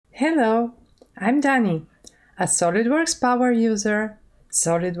Hello, I'm Dani, a SolidWorks power user,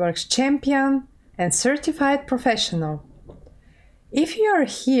 SolidWorks champion, and certified professional. If you are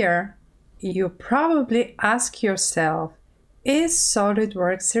here, you probably ask yourself, is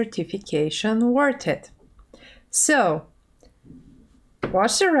SolidWorks certification worth it? So,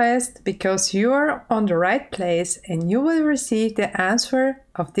 watch the rest because you are on the right place and you will receive the answer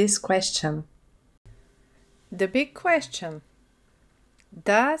of this question. The big question: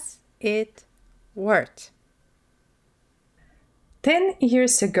 does it work? 10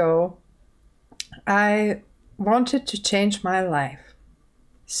 years ago, I wanted to change my life.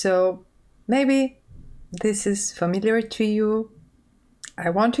 So maybe this is familiar to you. I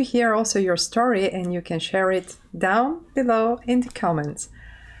want to hear also your story and you can share it down below in the comments.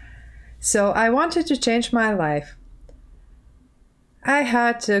 So I wanted to change my life. I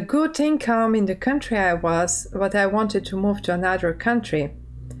had a good income in the country I was, but I wanted to move to another country.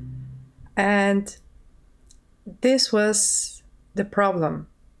 And this was the problem.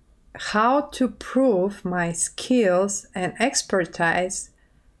 How to prove my skills and expertise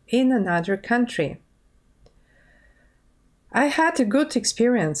in another country. I had a good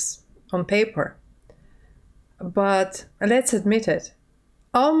experience on paper, but let's admit it,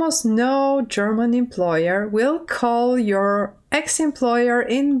 almost no German employer will call your ex-employer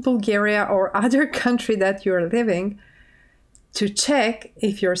in Bulgaria or other country that you're living to check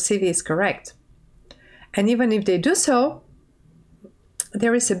if your CV is correct. And even if they do so,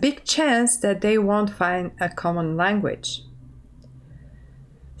 there is a big chance that they won't find a common language.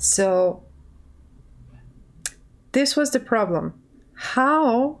 So this was the problem.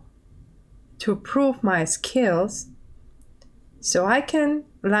 How to prove my skills so I can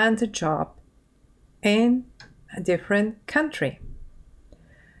land a job in a different country.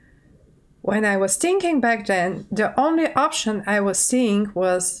 When I was thinking back then, the only option I was seeing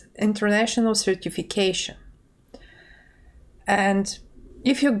was international certification. And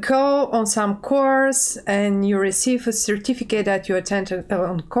if you go on some course and you receive a certificate that you attended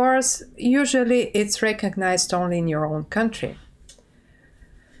on course, usually it's recognized only in your own country.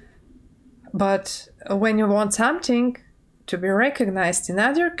 But when you want something to be recognized in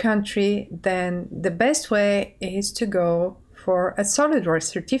another country, then the best way is to go for a SolidWorks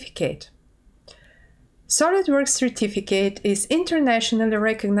certificate. SolidWorks certificate is internationally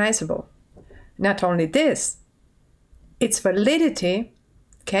recognizable. Not only this, its validity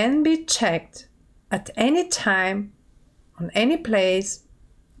can be checked at any time, on any place,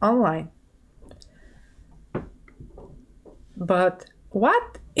 online. But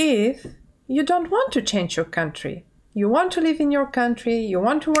what if you don't want to change your country? You want to live in your country, you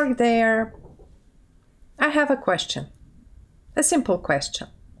want to work there. I have a question, a simple question.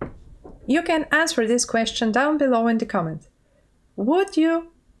 You can answer this question down below in the comments. Would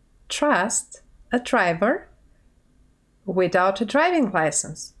you trust a driver without a driving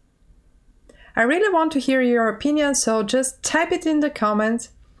license? I really want to hear your opinion, so just type it in the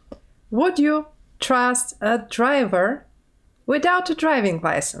comments. Would you trust a driver without a driving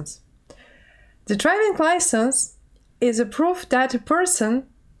license? The driving license is a proof that a person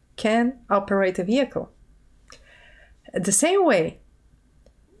can operate a vehicle. The same way,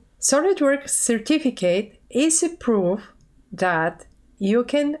 SolidWorks certificate is a proof that you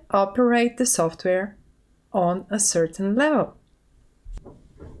can operate the software on a certain level.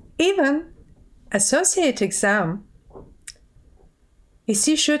 Even associate exam is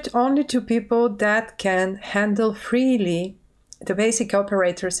issued only to people that can handle freely the basic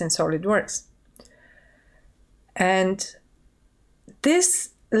operators in SolidWorks. And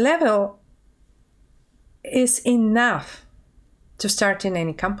this level is enough to start in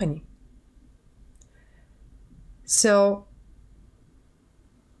any company. So,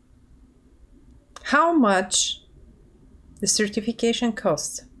 how much the certification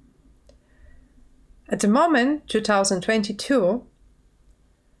costs? At the moment, 2022,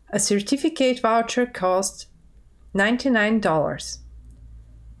 a certificate voucher costs $99.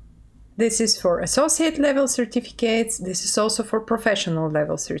 This is for associate level certificates. This is also for professional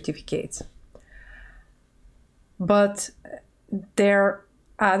level certificates. But there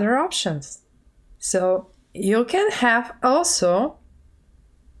are other options. So you can have also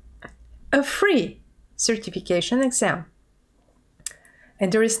a free certification exam.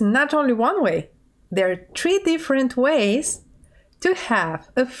 And there is not only one way. There are 3 different ways to have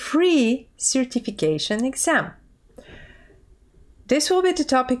a free certification exam. This will be the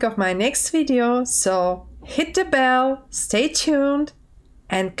topic of my next video, so hit the bell, stay tuned,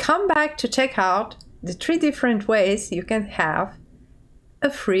 and come back to check out the 3 different ways you can have a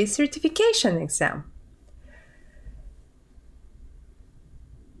free certification exam.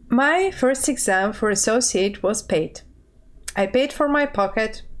 My first exam for associate was paid. I paid for my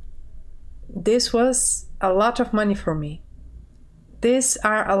pocket. This was a lot of money for me. These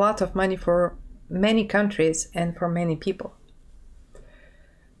are a lot of money for many countries and for many people.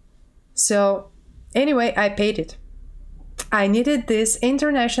 So anyway, I paid it. I needed this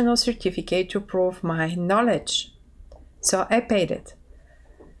international certificate to prove my knowledge. So I paid it.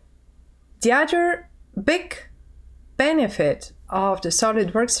 The other big benefit of the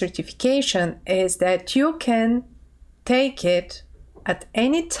SolidWorks certification is that you can take it at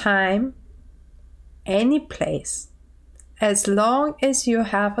any time, any place, as long as you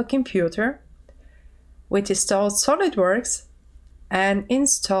have a computer with installed SolidWorks and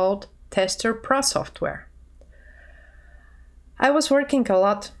installed Tester Pro software. I was working a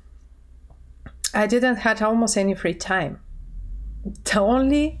lot. I didn't have almost any free time. The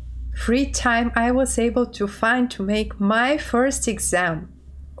only free time I was able to find to make my first exam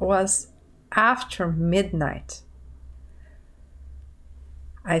was after midnight.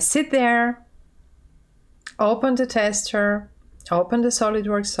 I sit there, open the tester, open the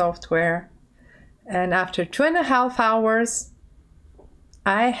SolidWorks software, and after 2.5 hours,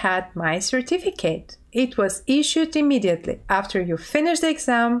 I had my certificate. It was issued immediately after you finish the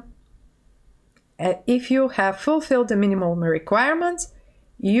exam. If you have fulfilled the minimum requirements,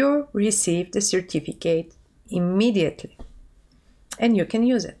 you receive the certificate immediately and you can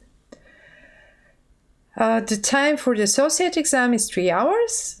use it. The time for the associate exam is 3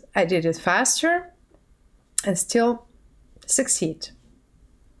 hours. I did it faster and still succeed.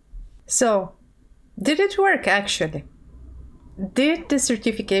 So, did it work actually? Did the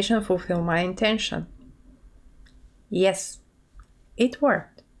certification fulfill my intention? Yes, it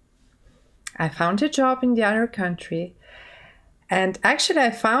worked. I found a job in the other country, and actually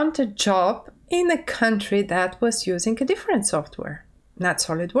I found a job in a country that was using a different software, not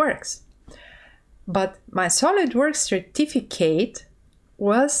SolidWorks. But my SolidWorks certificate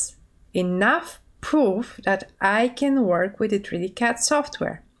was enough proof that I can work with the 3D CAD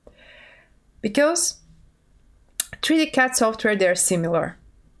software. Because 3D CAD software, they're similar.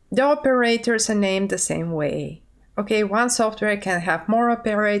 The operators are named the same way. Okay, one software can have more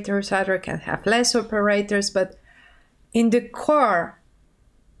operators, other can have less operators, but in the core,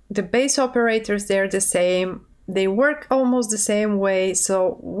 the base operators, they're the same. They work almost the same way.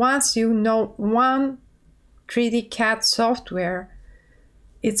 So once you know one 3D CAD software,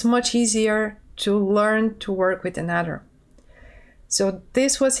 it's much easier to learn to work with another. So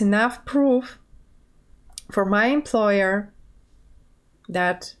this was enough proof for my employer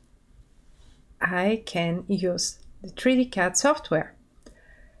that I can use the 3D CAD software.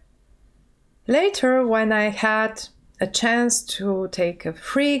 Later, when I had a chance to take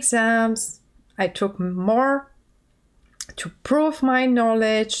free exams, I took more to prove my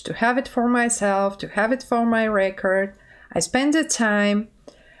knowledge, to have it for myself, to have it for my record. I spent the time,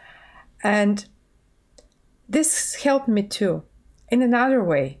 and this helped me too, in another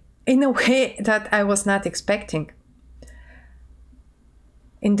way, in a way that I was not expecting.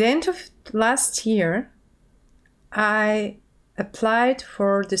 In the end of last year, I applied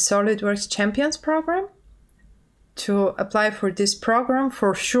for the SolidWorks Champions program. To apply for this program,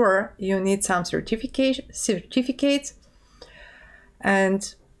 for sure, you need some certificates.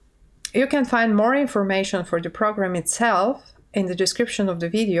 And you can find more information for the program itself in the description of the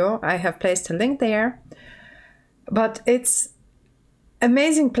video. I have placed a link there. But it's an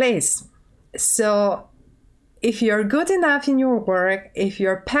amazing place. So if you're good enough in your work, if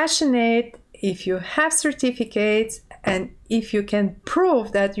you're passionate, if you have certificates, and if you can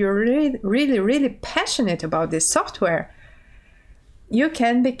prove that you're really passionate about this software, you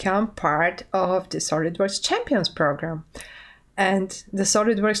can become part of the SolidWorks Champions program. And the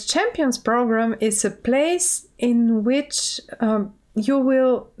SolidWorks Champions program is a place in which you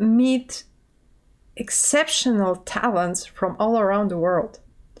will meet exceptional talents from all around the world.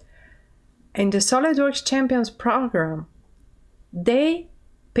 In the SolidWorks Champions program, they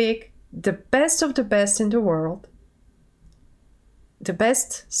pick the best of the best in the world, the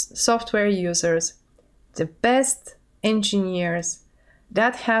best software users, the best engineers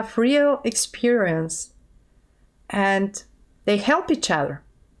that have real experience, and they help each other.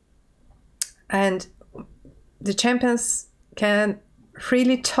 And the champions can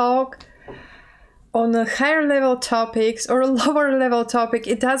freely talk on a higher level topics or a lower level topic.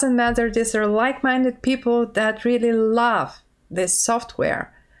 It doesn't matter. These are like-minded people that really love this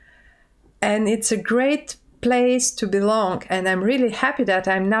software. And it's a great place to belong, and I'm really happy that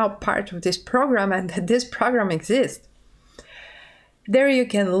I'm now part of this program and that this program exists. There you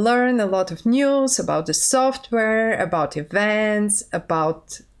can learn a lot of news about the software, about events,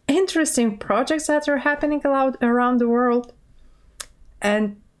 about interesting projects that are happening around the world.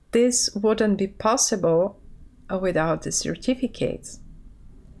 And this wouldn't be possible without the certificates.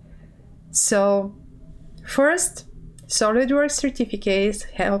 So first, SolidWorks certificates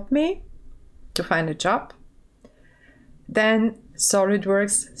help me to find a job. Then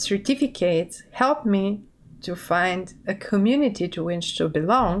SolidWorks certificates help me to find a community to which to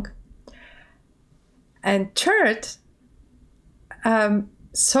belong. And third,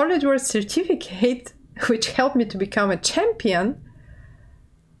 SolidWorks certificate, which helped me to become a champion,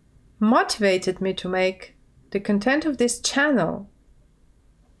 motivated me to make the content of this channel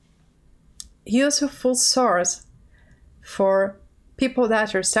useful source for people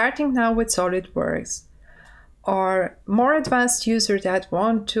that are starting now with SolidWorks, or more advanced users that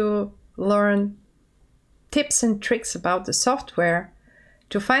want to learn tips and tricks about the software,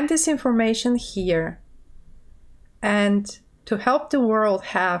 to find this information here and to help the world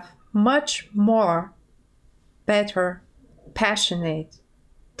have much more better, passionate,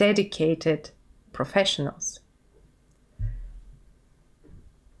 dedicated professionals.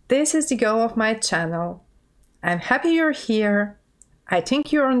 This is the goal of my channel. I'm happy you're here. I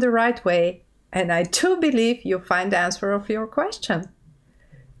think you're on the right way, and I do believe you'll find the answer of your question.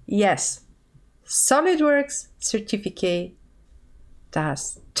 Yes, SolidWorks certificate,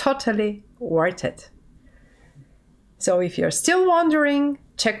 that's totally worth it. So if you're still wondering,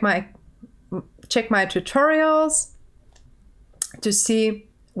 check my tutorials to see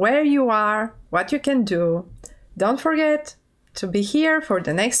where you are, what you can do. Don't forget to be here for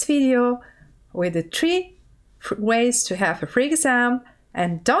the next video with the 3 ways to have a free exam.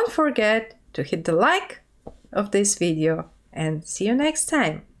 And don't forget to hit the like of this video, and see you next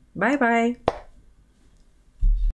time. Bye bye.